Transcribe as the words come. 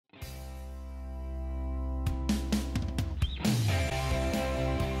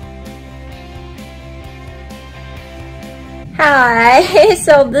Hi!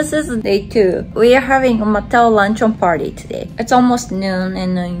 So this is day 2. We are having a Mattel luncheon party today. It's almost noon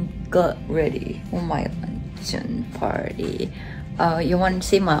and I got ready for my luncheon party. You want to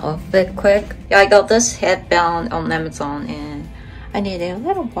see my outfit quick? Yeah, I got this headband on Amazon and I need a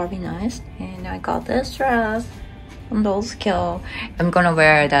little Barbie nice. And I got this dress from those kill. I'm gonna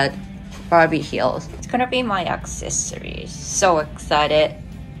wear that Barbie heels. It's gonna be my accessories. So excited.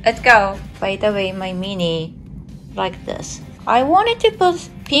 Let's go! By the way, my mini like this. I wanted to put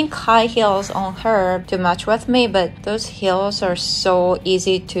pink high heels on her to match with me, but those heels are so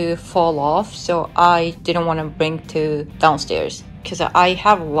easy to fall off, so I didn't want to bring to downstairs because I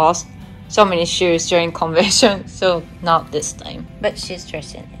have lost so many shoes during convention, so not this time. But she's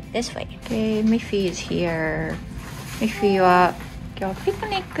dressed in it this way. Okay, Miffy is here. Miffy は今日ピク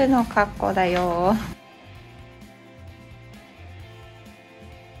ニックの格好だよ。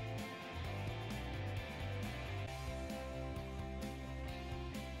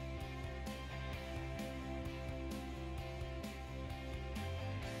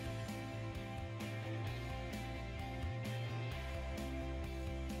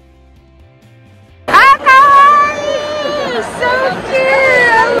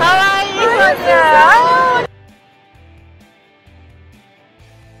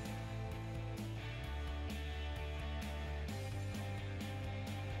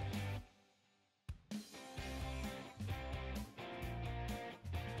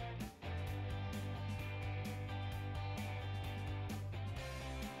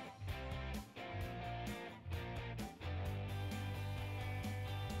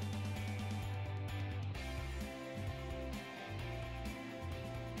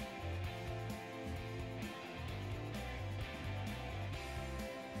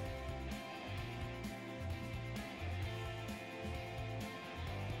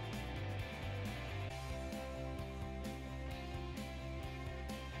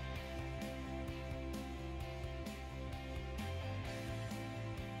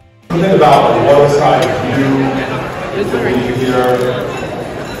Something about the waterside view here.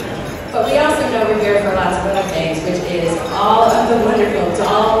 But we also know we're here for lots of other things, which is all of the wonderful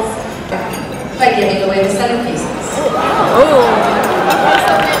dolls by giving away the centerpieces. Oh.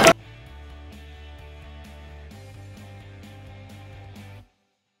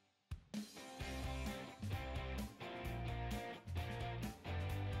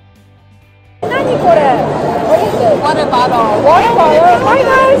 What is it? Water bottle. Water bottle? Oh my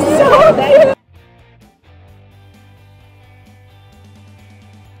god, so cute!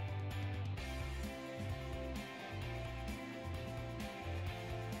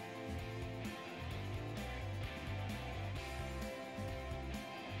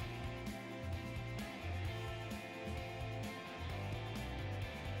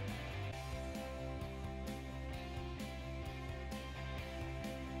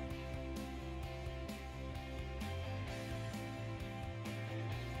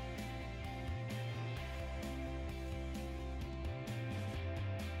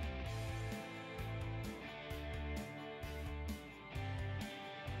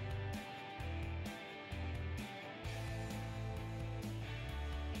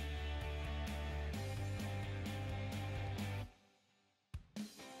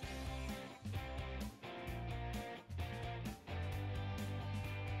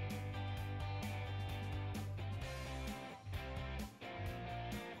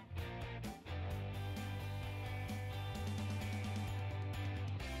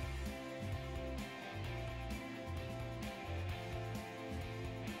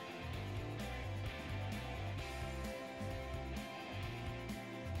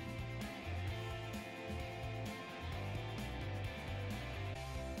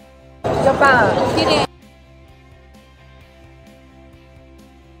 Japan. Kidding.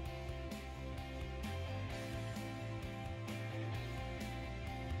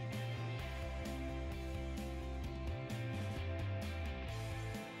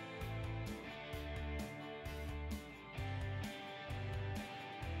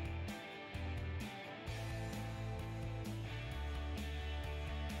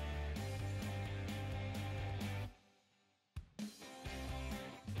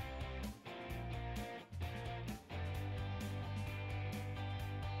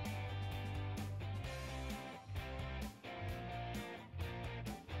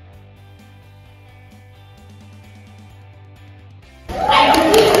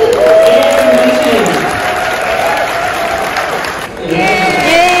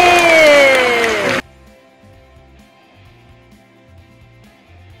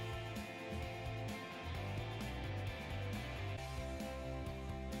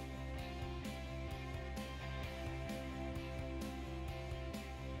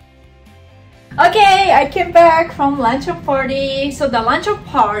 Okay, I came back from luncheon party. So the luncheon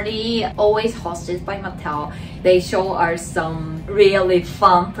party always hosted by Mattel. They show us some really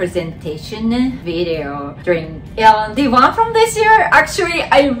fun presentation video during the one from this year. Actually,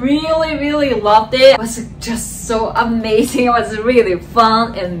 I really loved it. It was just so amazing. It was really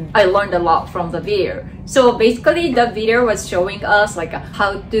fun and I learned a lot from the video. So basically the video was showing us like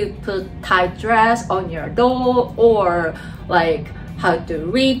how to put tight dress on your doll, or like how to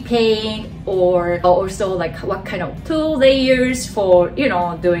repaint, or also like what kind of tool they use for, you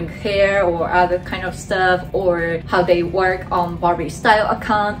know, doing hair or other kind of stuff, or how they work on Barbie style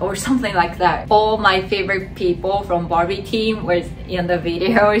account or something like that. All my favorite people from Barbie team was in the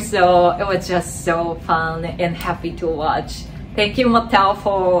video, so it was just so fun and happy to watch. Thank you Mattel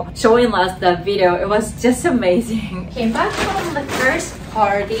for showing us the video. It was just amazing. Came back from the first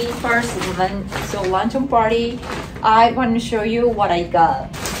luncheon party. I want to show you what I got.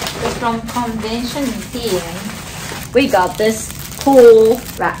 It's from convention team. We got this cool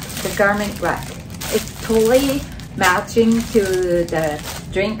rack, the garment rack. It's totally matching to the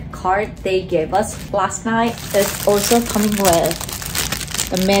drink card they gave us last night. It's also coming with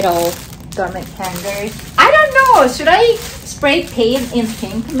the metal garment hangers. I don't know, should I spray paint in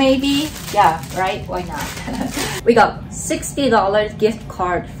pink maybe? Yeah, right? Why not? We got $60 gift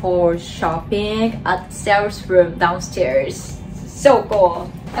card for shopping at the sales room downstairs. So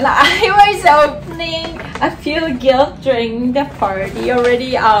cool. And I was opening a few gifts during the party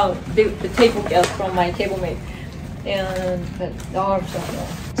already. The table gift from my table mate. And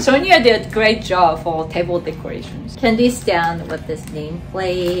Sonia did a great job for table decorations. Candy stand with this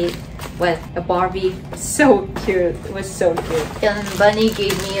nameplate with a Barbie. So cute. It was so cute. And Bunny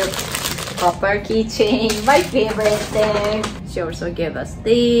gave me a copper keychain, my favorite thing. She also gave us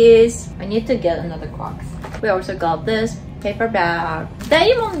these. I need to get another Crocs. We also got this paper bag.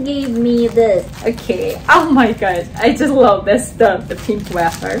 Diamond gave me this. Okay. Oh my gosh. I just love this stuff. The pink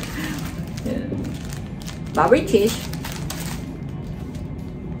wrapper. Barbie Tish.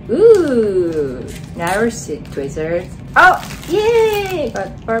 Ooh, narrow seat tweezers. Oh, yay!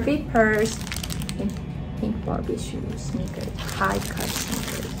 Got Barbie purse, pink Barbie shoes, sneakers, high cut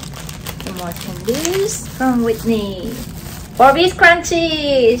sneakers. And more candies from Whitney. Barbie's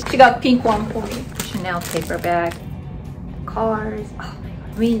Crunchies. She got pink one for me. Chanel paper bag, cars. Oh my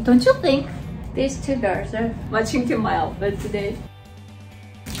god! I mean, don't you think these two girls are matching to my outfit today?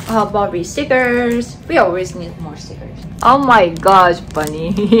 Barbie stickers. We always need more stickers. Oh my gosh,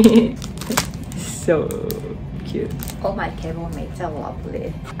 Bunny. So cute. All my table mates are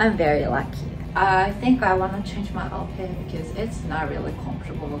lovely. I'm very lucky. I think I want to change my outfit because it's not really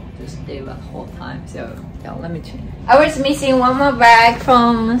comfortable to stay the whole time. So yeah, let me change. I was missing one more bag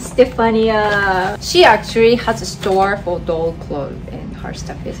from Stefania. She actually has a store for doll clothes and her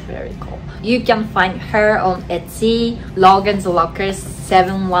stuff is very cool. You can find her on Etsy, Logan's Lockers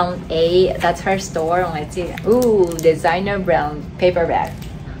 718. That's her store on Etsy. Ooh, designer brand paper bag.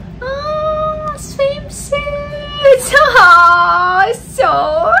 Oh, swimsuits. Oh,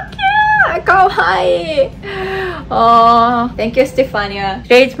 so cute. Kawaii. Oh, thank you, Stefania.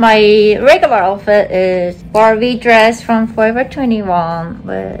 Today's my regular outfit is Barbie dress from Forever 21,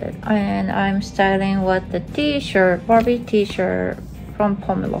 and I'm styling with the t-shirt, Barbie t-shirt from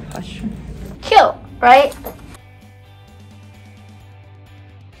Pomelo Fashion. Cute, right?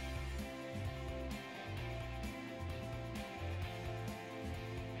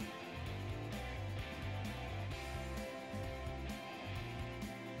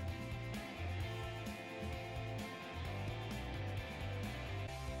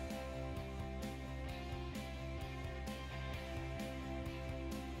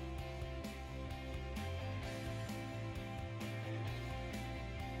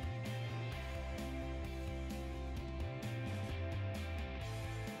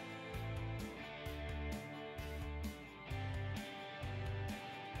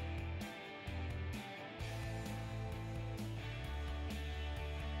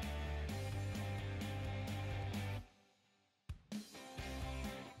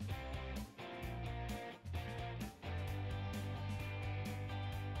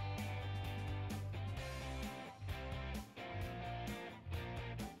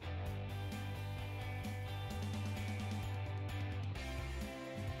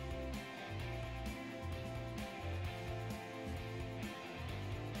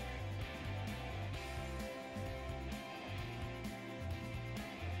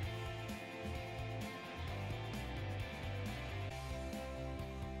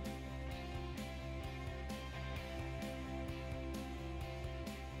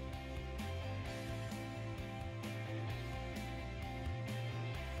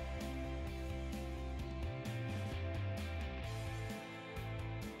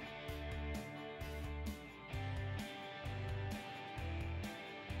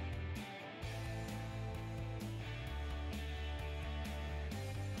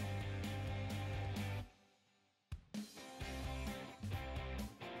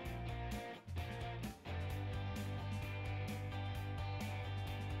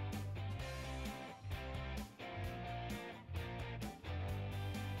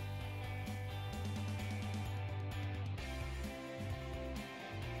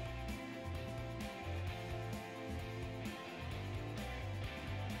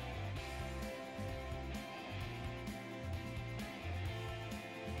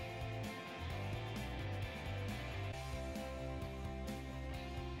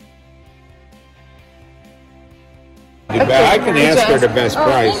 Okay. I can ask her the best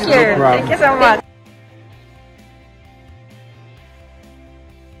price. Thank you. No problem. Thank you so much.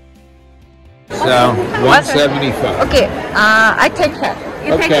 So, 175. Okay, I take her.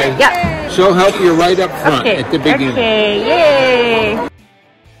 You take Okay. her? Yeah. She'll help you right up front Okay. at the beginning. Okay, yay!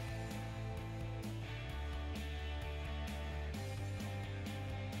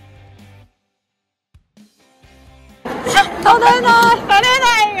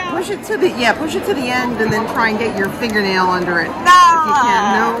 Push it to the push it to the end and then try and get your fingernail under it.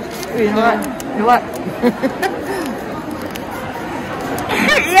 No. If you can. No. What?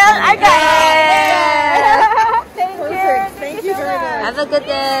 Yes, I got it. Thank you. Thank you very much. Have a good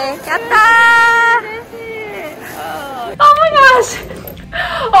day. Yatta! Oh my gosh!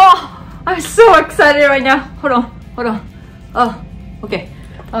 Oh, I'm so excited right now. Hold on. Oh, okay.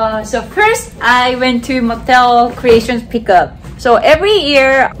 So first I went to Mattel Creations pickup. So every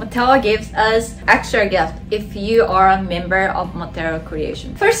year Mattel gives us extra gift if you are a member of Mattel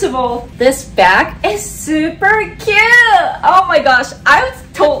Creations. First of all, this bag is super cute. Oh my gosh, I was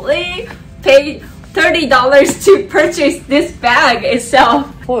totally paid $30 to purchase this bag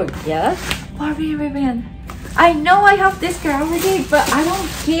itself. Oh yeah, Barbie ribbon. I know I have this girl already, but I don't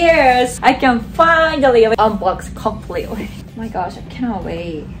care. I can finally unbox completely. Oh my gosh, I cannot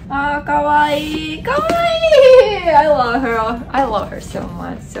wait. Ah, kawaii, kawaii! I love her so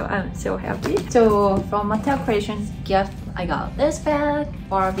much. So I'm so happy. So from Mattel Creations gift, I got this bag,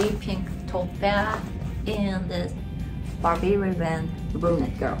 Barbie pink tote bag, and this Barbie ribbon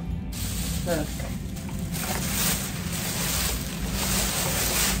brunette girl. Look.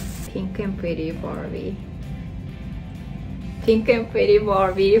 Pink and pretty Barbie. Pink and Pretty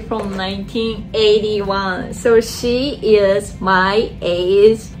Barbie from 1981. So she is my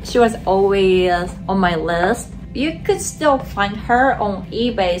age. She was always on my list. You could still find her on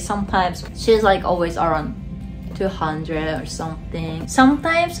eBay sometimes. She's like always around 200 or something.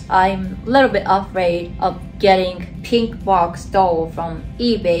 Sometimes I'm a little bit afraid of getting pink box doll from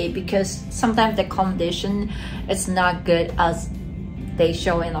eBay because sometimes the condition is not good as they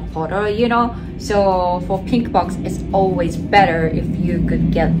show in a photo, you know. So for pink box, it's always better if you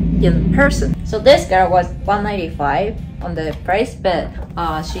could get in person. So this girl was $195 on the price, but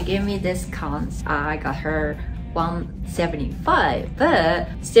she gave me discounts. I got her $175, but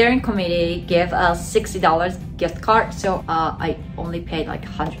steering committee gave us $60 gift card, so I only paid like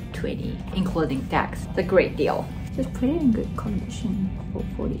 $120 including tax. It's a great deal. It's pretty in good condition for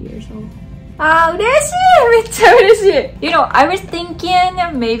 40 years old. Ah, you know, I was thinking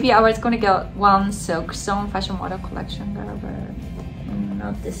maybe I was gonna get one Silk Song fashion model collection girl, but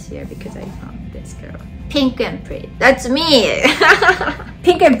not this year because I found this girl. Pink and Pretty, that's me.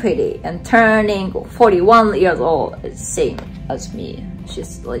 Pink and Pretty and turning 41 years old is same as me.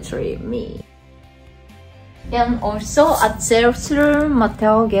 She's literally me. And also at sales room,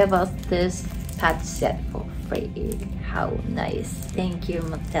 Mattel gave us this patch set for free. How nice. Thank you,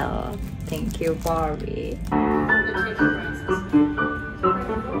 Mattel. Thank you, Barbie.